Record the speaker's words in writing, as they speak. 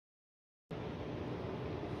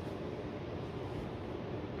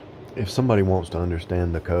if somebody wants to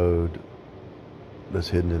understand the code that's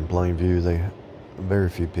hidden in plain view, very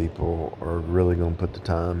few people are really going to put the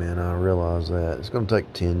time in. I realize that. It's going to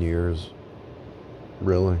take 10 years,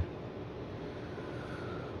 really.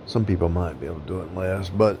 Some people might be able to do it less,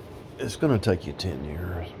 but it's going to take you 10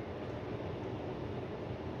 years.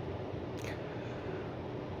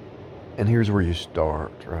 And here's where you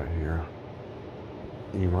start, right here.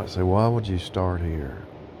 You might say, why would you start here?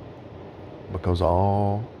 Because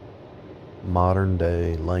all modern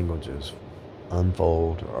day languages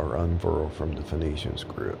unfold or unfurl from the Phoenician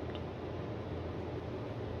script.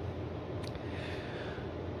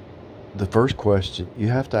 The first question, you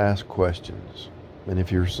have to ask questions. And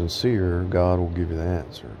if you're sincere, God will give you the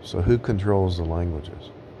answer. So who controls the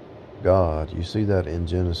languages? God. You see that in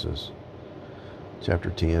Genesis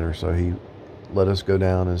chapter 10 or so. He let us go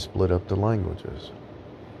down and split up the languages.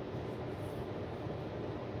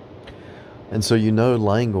 And so you know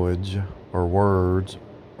language or words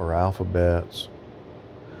or alphabets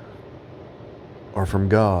are from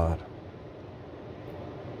God.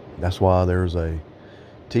 That's why there's a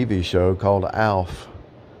TV show called Alf.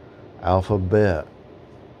 Alphabet.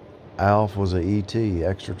 Alf was a ET,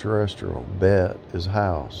 extraterrestrial. Bet is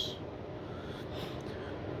house.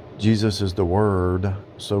 Jesus is the Word,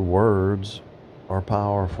 so words are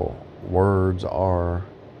powerful. Words are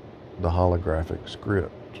the holographic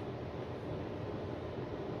script.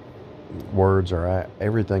 Words are,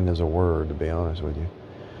 everything is a word, to be honest with you.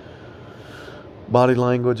 Body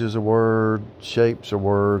language is a word, shapes are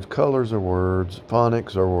words, colors are words,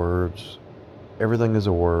 phonics are words. Everything is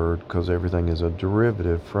a word because everything is a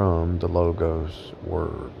derivative from the Logos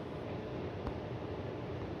word.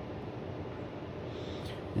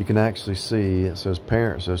 You can actually see, it says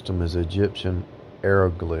parent system is Egyptian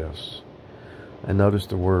hieroglyphs. And notice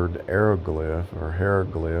the word aeroglyph or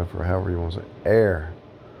hieroglyph or however you want to say air.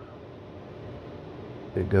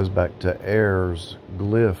 It goes back to air's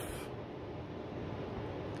glyph.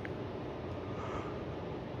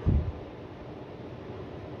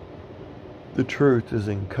 The truth is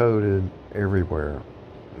encoded everywhere,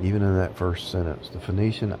 even in that first sentence. The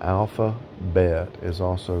Phoenician alphabet is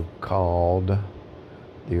also called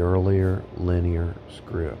the earlier linear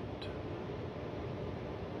script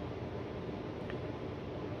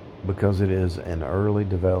because it is an early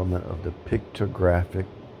development of the pictographic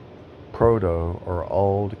proto or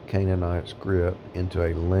old Canaanite script into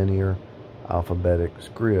a linear alphabetic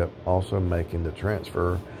script, also making the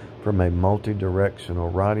transfer from a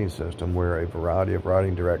multi-directional writing system where a variety of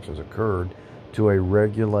writing directions occurred to a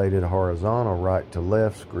regulated horizontal right to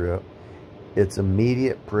left script. Its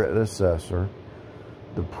immediate predecessor,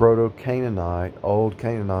 the Proto-Canaanite, Old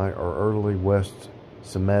Canaanite, or early West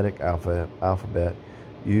Semitic alphabet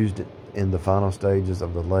used in the final stages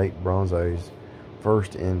of the late Bronze Age,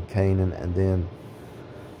 first in Canaan and then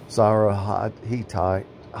Hittite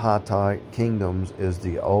kingdoms, is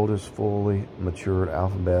the oldest fully matured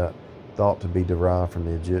alphabet thought to be derived from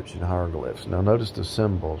the Egyptian hieroglyphs. Now notice the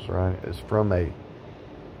symbols, right? It's from it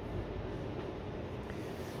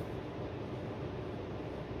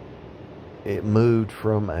moved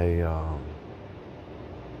from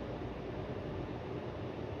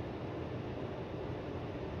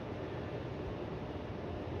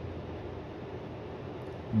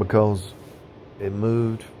because it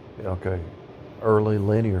moved, early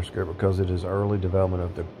linear script because it is early development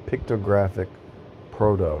of the pictographic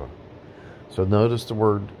proto. So notice the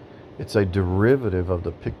word, it's a derivative of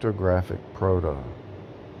the pictographic proto.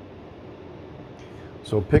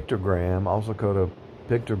 So pictogram, also called a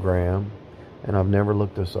pictogram, and I've never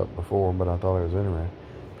looked this up before, but I thought it was interesting.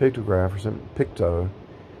 Pictograph, or something, picto,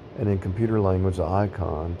 and in computer language, the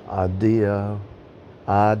icon,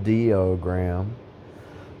 ideogram,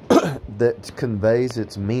 that conveys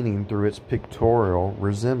its meaning through its pictorial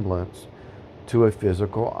resemblance to a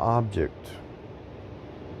physical object.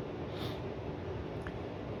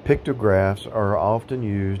 Pictographs are often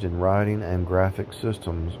used in writing and graphic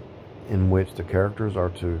systems in which the characters are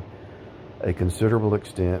to a considerable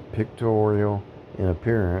extent pictorial in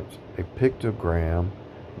appearance. A pictogram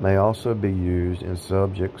may also be used in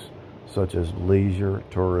subjects such as leisure,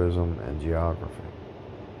 tourism, and geography.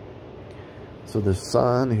 So the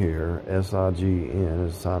sign here, S-I-G-N,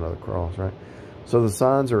 is the sign of the cross, right? So the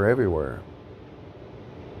signs are everywhere.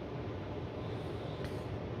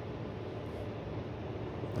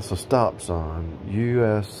 It's a stop sign.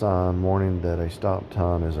 U.S. sign warning that a stop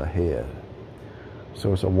time is ahead.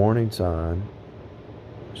 So it's a warning sign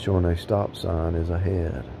showing a stop sign is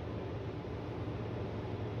ahead.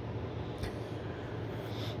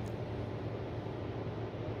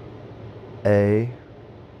 A,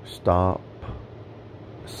 stop,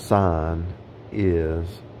 sign is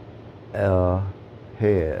a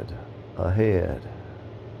head. A head.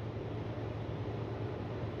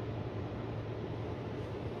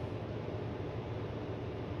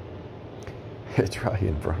 It's right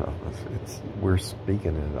in front of us. We're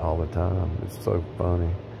speaking it all the time. It's so funny.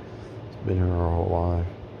 It's been here our whole life.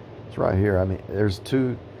 It's right here. I mean, there's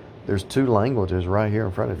two languages right here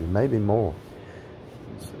in front of you, maybe more.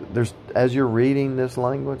 As you're reading this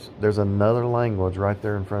language, there's another language right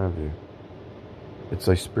there in front of you. It's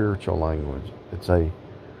a spiritual language. It's a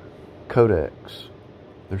codex.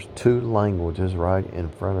 There's two languages right in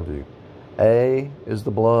front of you. A is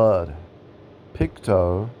the blood.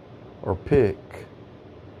 Picto, or pic,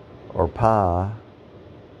 or pi,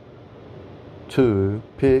 to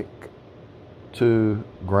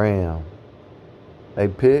gram. A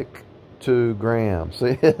pictogram.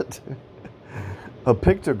 See it? A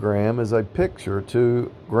pictogram is a picture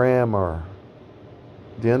to grammar.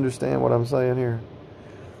 Do you understand what I'm saying here?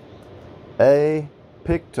 A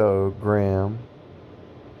pictogram,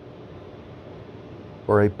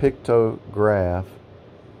 or a pictograph,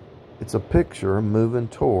 it's a picture moving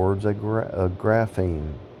towards a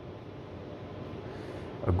grapheme,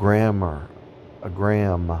 a grammar, a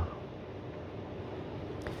gram.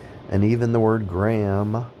 And even the word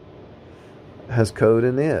gram has code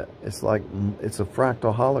in it. It's like, it's a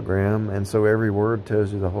fractal hologram, and so every word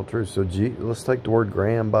tells you the whole truth. So let's take the word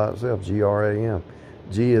gram by itself, G-R-A-M.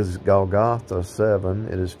 G is Golgotha, 7.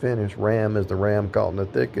 It is finished. Ram is the ram caught in the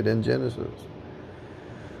thicket in Genesis.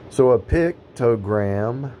 So a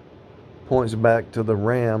pictogram points back to the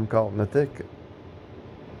ram caught in the thicket.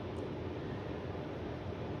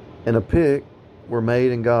 And a pic, we're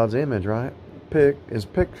made in God's image, right? Pic is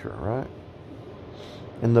picture, right?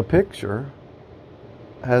 And the picture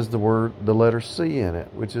has the letter C in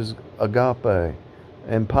it, which is agape.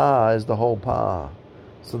 And pi is the whole pi.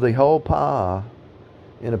 So the whole pi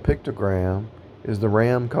in a pictogram is the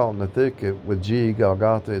ram caught in the thicket with G,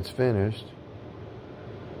 Golgotha, it's finished.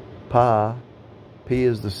 Pi, P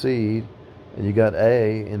is the seed, and you got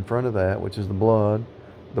A in front of that, which is the blood.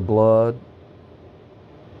 The blood,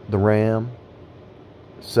 the ram,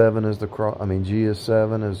 7 is the cross. I mean, G is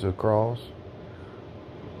 7 is the cross.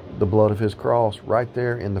 The blood of his cross, right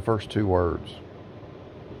there in the first two words.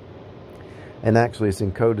 And actually, it's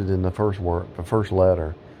encoded in the first word, the first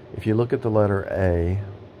letter. If you look at the letter A,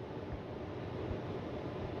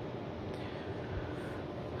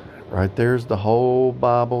 right there's the whole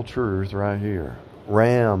Bible truth right here.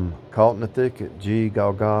 Ram, caught in the thicket. G,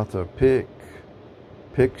 Golgotha.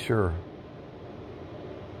 Picture.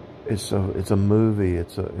 It's a movie.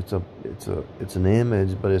 It's an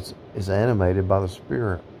image, but it's animated by the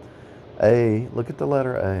Spirit. A, look at the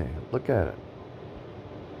letter A. Look at it.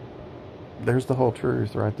 There's the whole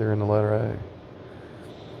truth right there in the letter A.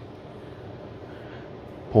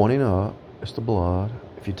 Pointing up, it's the blood.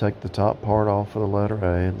 If you take the top part off of the letter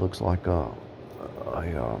A, it looks like a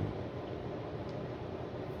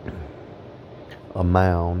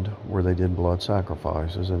mound where they did blood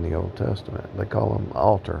sacrifices in the Old Testament. They call them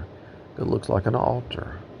altar. It looks like an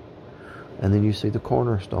altar. And then you see the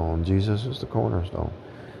cornerstone. Jesus is the cornerstone,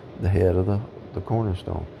 the head of the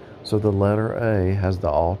cornerstone. So the letter A has the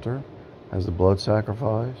altar, has the blood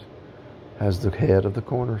sacrifice, has the head of the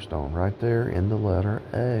cornerstone right there in the letter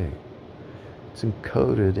A. It's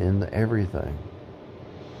encoded in everything.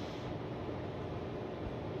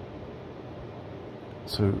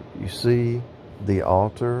 So you see the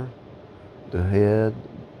altar, the head,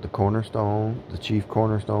 the cornerstone, the chief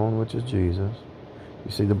cornerstone, which is Jesus.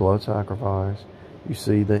 You see the blood sacrifice. You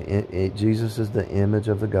see Jesus is the image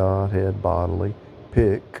of the Godhead bodily.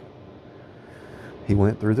 Pic. He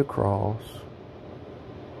went through the cross.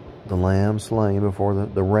 The lamb slain before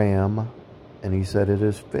the ram. And he said, it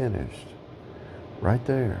is finished. Right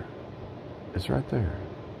there. It's right there.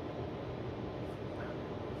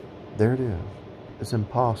 There it is. It's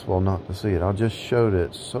impossible not to see it. I just showed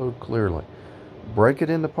it so clearly. Break it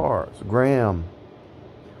into parts. Gram.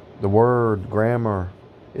 The word, grammar.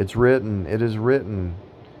 It's written. It is written.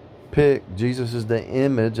 Pic. Jesus is the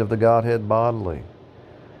image of the Godhead bodily.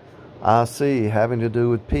 I see, having to do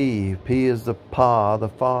with P. P is the Pa, the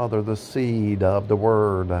Father, the seed of the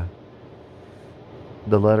Word.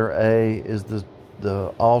 The letter A is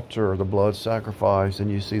the altar, the blood sacrifice, and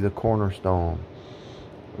you see the cornerstone.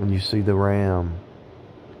 And you see the ram,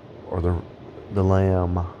 or the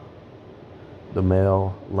lamb, the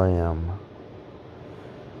male lamb.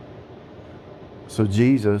 So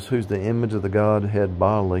Jesus, who's the image of the Godhead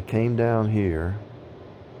bodily, came down here.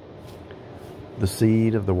 The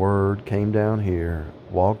seed of the Word came down here,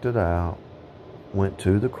 walked it out, went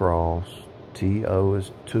to the cross, T-O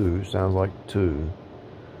is two. Sounds like two.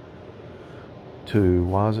 Two.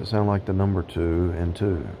 Why does it sound like the number 2 and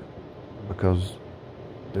 2? Because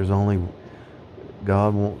there's only...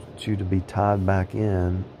 God wants you to be tied back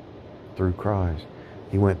in through Christ.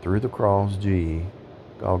 He went through the cross, G,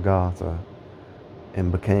 Golgotha,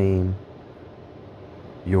 and became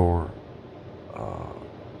your...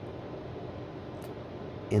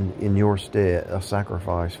 in your stead, a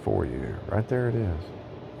sacrifice for you. Right there it is.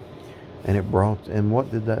 And what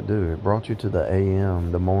did that do? It brought you to the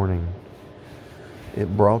AM, the morning.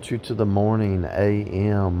 It brought you to the morning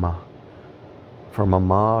AM, from a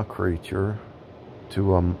Ma creature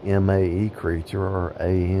to a MAE creature, or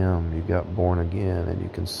AM. You got born again, and you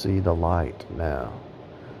can see the light now.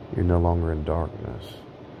 You're no longer in darkness.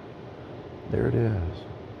 There it is.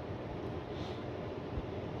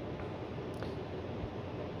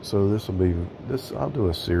 So I'll do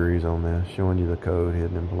a series on this, showing you the code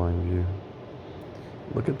hidden in plain view.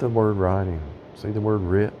 Look at the word writing. See the word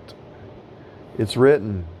writ? It's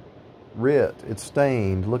written. Writ. It's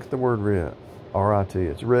stained. Look at the word writ. R-I-T.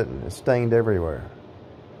 It's written. It's stained everywhere.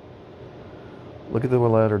 Look at the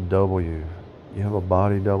letter W. You have a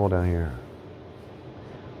body double down here.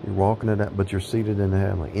 You're walking it out, but you're seated in the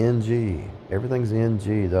heavenly. NG. Everything's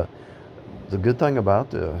NG. The good thing about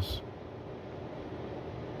this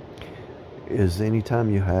is anytime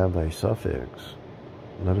you have a suffix,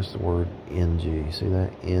 notice the word NG. See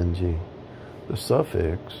that? NG. The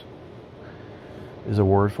suffix is a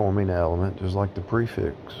word forming element, just like the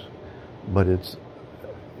prefix. But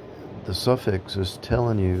the suffix is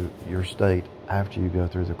telling you your state after you go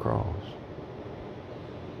through the cross.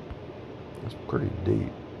 That's pretty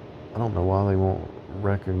deep. I don't know why they won't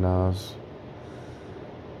recognize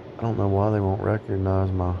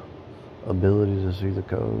my ability to see the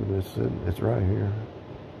code. It's right here.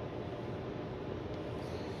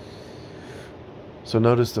 So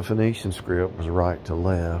notice the Phoenician script was right to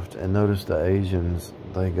left, and notice the Asians,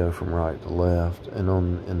 they go from right to left, and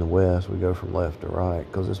in the West we go from left to right,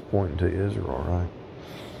 because it's pointing to Israel, right?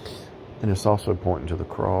 And it's also pointing to the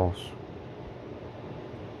cross.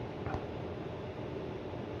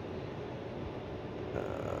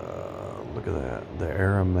 Look at that, the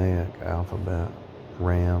Aramaic alphabet,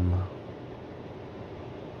 Ram.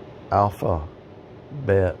 Alpha,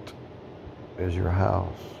 bet is your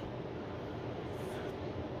house.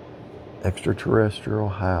 Extraterrestrial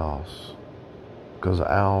house, because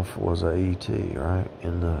Alf was a ET, right?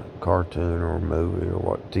 In the cartoon or movie or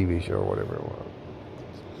what, TV show or whatever it was.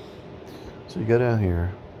 So you go down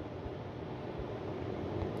here,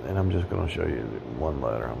 and I'm just going to show you one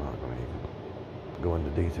letter. I'm not going to even go into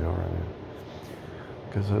detail right now.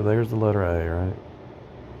 Because so there's the letter A, right?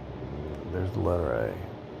 There's the letter A.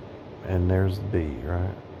 And there's the B,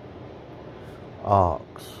 right?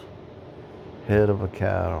 Ox. Head of a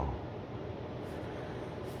cattle.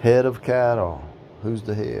 Head of cattle. Who's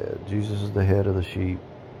the head? Jesus is the head of the sheep.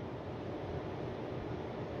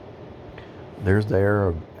 There's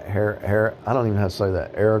the I don't even know how to say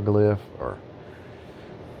that. Hieroglyph, or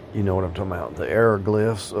you know what I'm talking about. The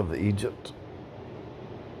hieroglyphs of Egypt.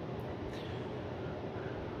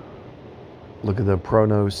 Look at the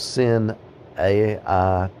proto-sin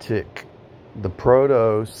AI-tic. The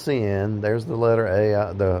proto-sin, there's the letter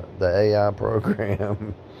AI, the AI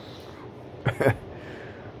program.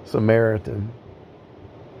 Samaritan.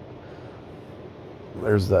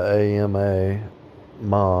 There's the AMA,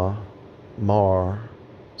 Ma, Mar,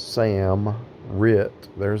 Sam, Rit.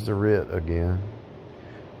 There's the Rit again.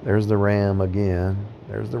 There's the Ram again.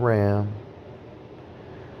 There's the Ram.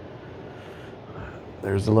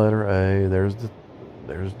 There's the letter A. There's the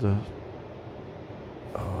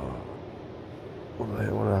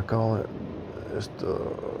what do I call it? It's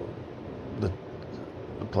the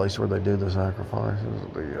place where they do the sacrifices,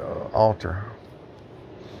 the altar.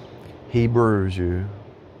 Hebrews, you.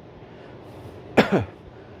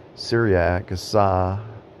 Syriac is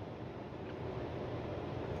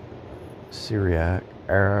Syriac,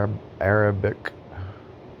 Arabic.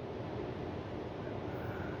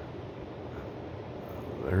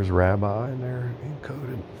 There's rabbi in there,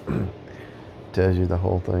 encoded. Tells you the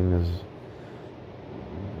whole thing is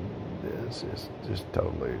it's just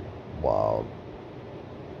totally wild.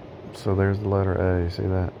 So there's the letter A, see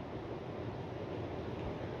that?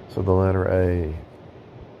 So the letter A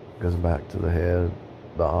goes back to the head,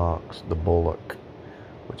 the ox, the bullock,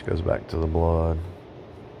 which goes back to the blood.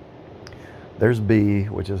 There's B,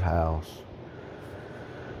 which is house.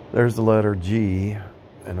 There's the letter G,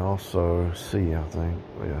 and also C, I think.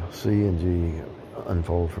 Yeah, C and G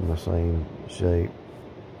unfold from the same shape.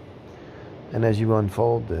 And as you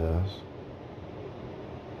unfold this,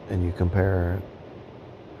 and you compare it.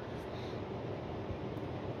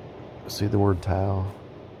 See the word tau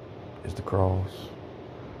is the cross.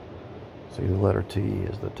 See the letter T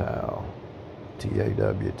is the tau.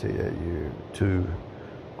 T-A-W, T-A-U, two,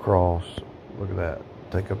 cross. Look at that.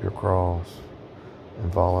 Take up your cross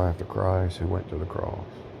and follow after Christ who went to the cross.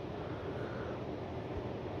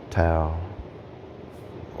 Tau.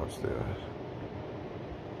 What's this?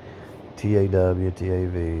 T-A-W,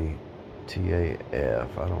 T-A-V,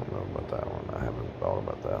 T-A-F. I don't know about that one. I haven't thought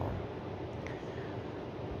about that one.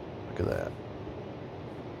 Look at that.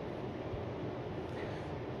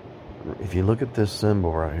 If you look at this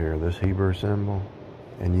symbol right here, this Hebrew symbol,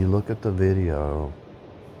 and you look at the video,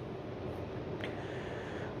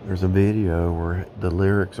 there's a video where the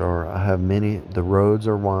lyrics are, the roads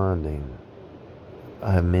are winding.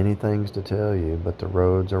 I have many things to tell you, but the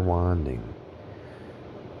roads are winding.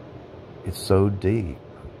 It's so deep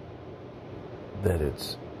that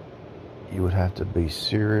you would have to be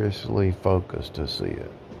seriously focused to see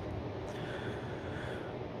it.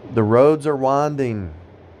 The roads are winding.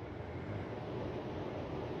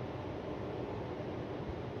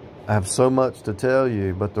 I have so much to tell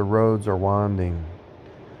you, but the roads are winding.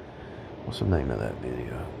 What's the name of that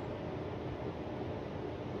video?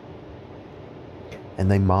 And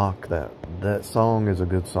they mock that. That song is a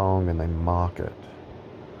good song, and they mock it.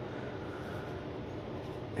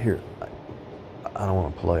 Here, I don't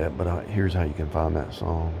want to play it, but here's how you can find that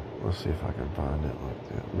song. Let's see if I can find it like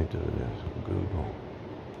that. Let me do this. Google.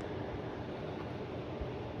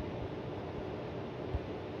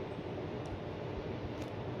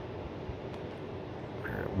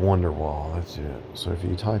 Wonderwall, that's it. So if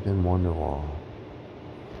you type in Wonderwall,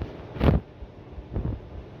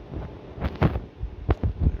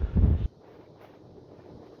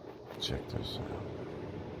 check this out.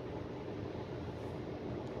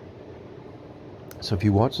 So if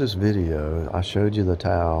you watch this video, I showed you the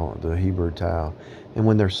tau, the Hebrew tau, and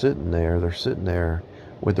when they're sitting there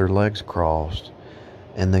with their legs crossed,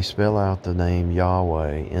 and they spell out the name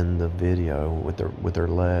Yahweh in the video with their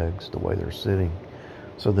legs, the way they're sitting.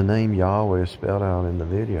 So the name Yahweh is spelled out in the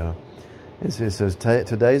video. It says,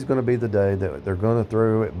 today's going to be the day that they're going to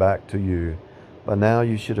throw it back to you. But now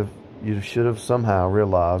you should have somehow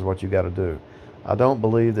realized what you got to do. I don't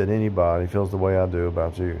believe that anybody feels the way I do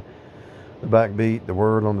about you. The backbeat, the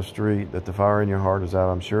word on the street, that the fire in your heart is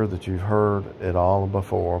out. I'm sure that you've heard it all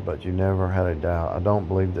before, but you never had a doubt. I don't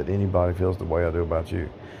believe that anybody feels the way I do about you.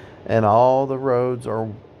 And all the roads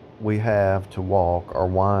we have to walk are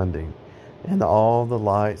winding. And all the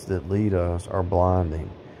lights that lead us are blinding.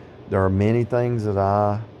 There are many things that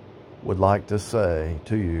I would like to say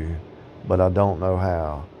to you, but I don't know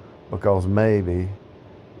how. Because maybe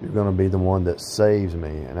you're going to be the one that saves me.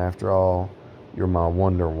 And after all, you're my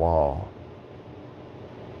wonder wall.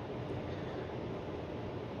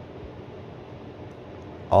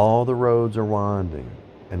 All the roads are winding,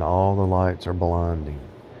 and all the lights are blinding.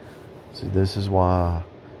 See, this is why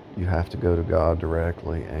you have to go to God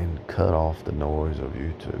directly and cut off the noise of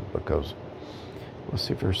YouTube, because let's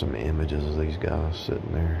see if there's some images of these guys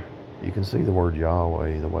sitting there. You can see the word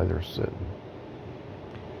Yahweh the way they're sitting.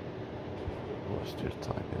 Let's just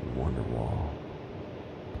type in Wonderwall.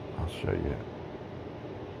 I'll show you.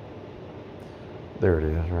 There it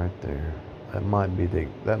is right there. That might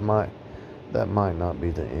not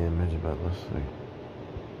be the image, but let's see.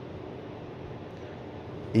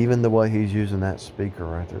 Even the way he's using that speaker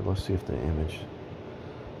right there. Let's see if the image,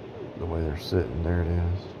 the way they're sitting, there it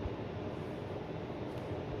is.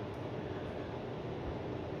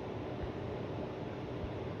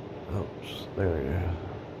 Oops, there it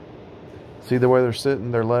is. See the way they're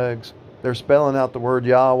sitting, their legs? They're spelling out the word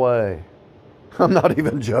Yahweh. I'm not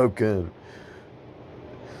even joking.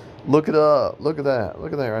 Look it up. Look at that.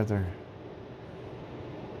 Look at that right there.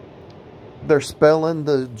 They're spelling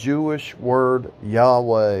the Jewish word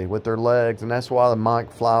Yahweh with their legs, and that's why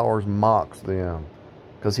Mike Flowers mocks them,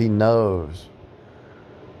 because he knows.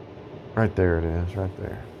 Right there it is, right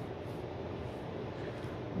there.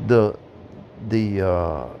 The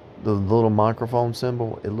little microphone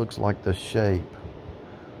symbol, it looks like the shape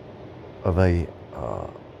of a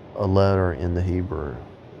letter in the Hebrew.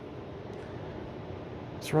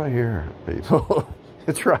 It's right here, people.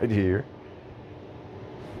 It's right here.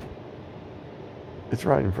 It's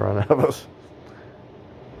right in front of us.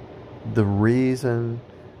 The reason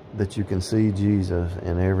that you can see Jesus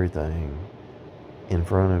and everything in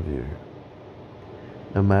front of you,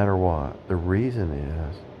 no matter what, the reason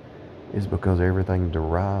is because everything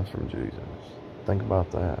derives from Jesus. Think about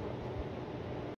that.